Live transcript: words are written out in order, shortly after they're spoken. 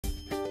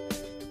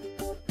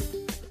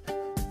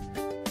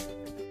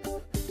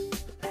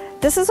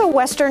This is a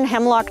western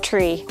hemlock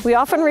tree. We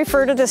often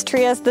refer to this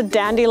tree as the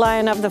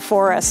dandelion of the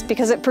forest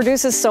because it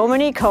produces so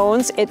many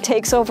cones, it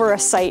takes over a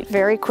site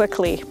very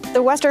quickly.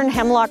 The western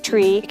hemlock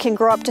tree can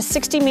grow up to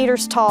 60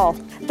 meters tall.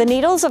 The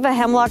needles of a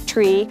hemlock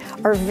tree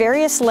are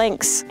various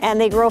lengths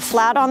and they grow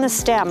flat on the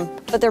stem,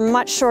 but they're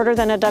much shorter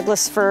than a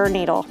Douglas fir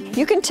needle.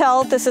 You can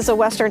tell this is a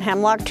western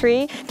hemlock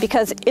tree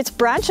because its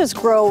branches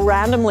grow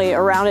randomly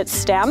around its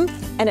stem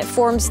and it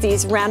forms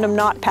these random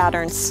knot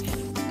patterns.